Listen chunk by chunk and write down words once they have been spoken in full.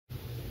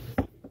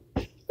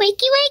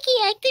Wakey, wakey,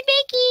 eggs and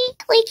bacon.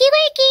 Wakey,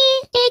 wakey,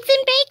 eggs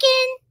and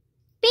bacon.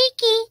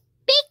 Bakey,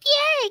 bake the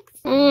eggs.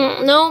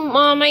 No,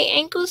 Mom, my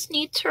ankles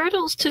need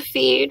turtles to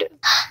feed.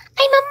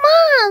 I'm a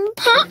mom.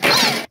 Huh?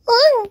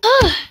 Ooh.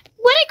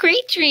 What a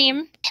great dream.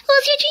 What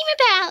was your dream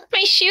about?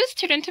 My shoes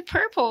turned into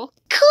purple.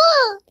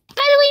 Cool.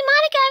 By the way,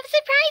 Monica, I have a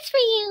surprise for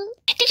you.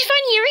 Did you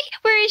find Yuri?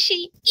 Where is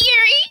she?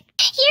 Yuri?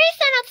 Yuri's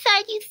not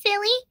outside, you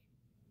silly.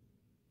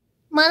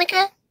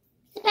 Monica,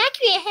 the back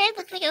of your head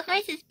looks like a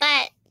horse's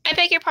butt. I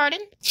beg your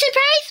pardon?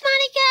 Surprise,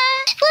 Monica!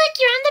 Look,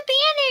 you're on the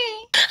banner.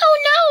 Oh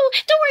no!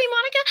 Don't worry,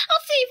 Monica.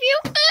 I'll save you.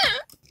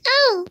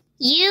 Oh,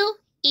 you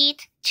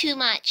eat too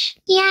much.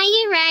 Yeah,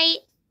 you're right.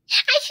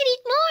 I should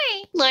eat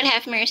more. Lord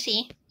have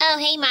mercy. Oh,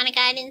 hey,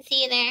 Monica, I didn't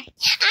see you there.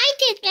 I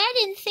did, but I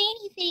didn't say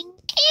anything.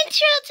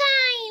 Intro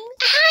time!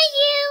 Hi,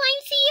 you!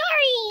 I'm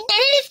Sayori.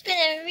 And it has been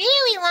a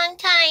really long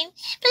time,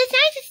 but it's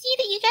nice to see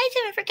that you guys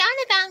haven't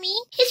forgotten about me.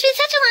 It's been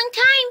such a long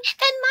time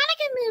that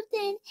Monica moved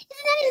in.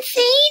 Isn't that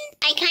insane?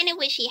 I kind of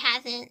wish she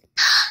hasn't.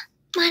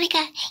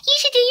 Monica, you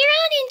should do your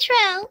own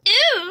intro.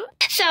 Ooh!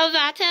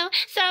 Salvato,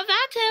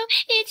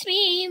 it's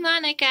me,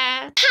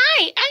 Monica.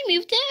 Hi, I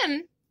moved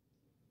in.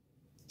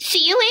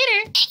 See you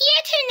later.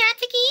 Your turn,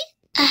 Natsuki.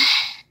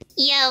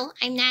 Yo,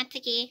 I'm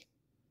Natsuki.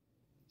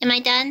 Am I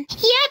done?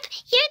 Yep,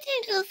 your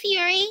turn,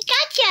 Tulsiori.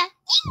 Gotcha.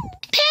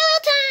 Pillow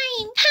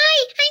time. Hi,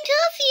 I'm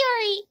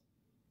Tulsiori.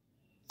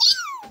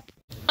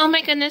 Oh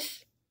my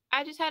goodness.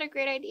 I just had a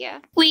great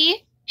idea.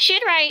 We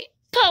should write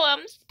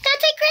poems.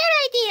 That's a great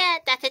idea.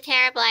 That's a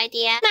terrible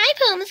idea. My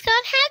poem is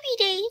called Happy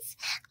Days.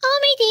 All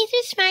my days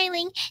are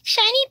smiling,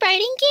 shiny,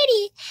 bright, and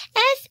giddy.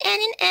 S, N,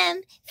 and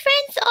M.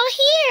 Friends all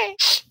here.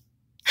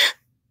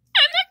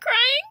 I'm not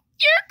crying.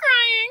 You're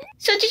crying.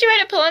 So did you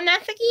write a poem,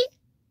 Natsuki?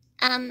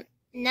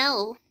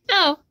 No.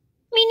 Oh,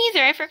 me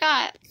neither. I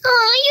forgot.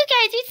 Oh, you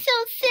guys are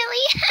so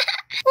silly.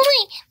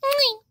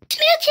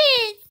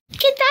 Smooches.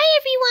 Goodbye,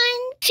 everyone.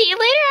 See you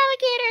later,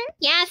 alligator.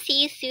 Yeah,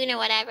 see you soon or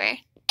whatever.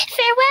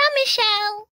 Farewell, Michelle.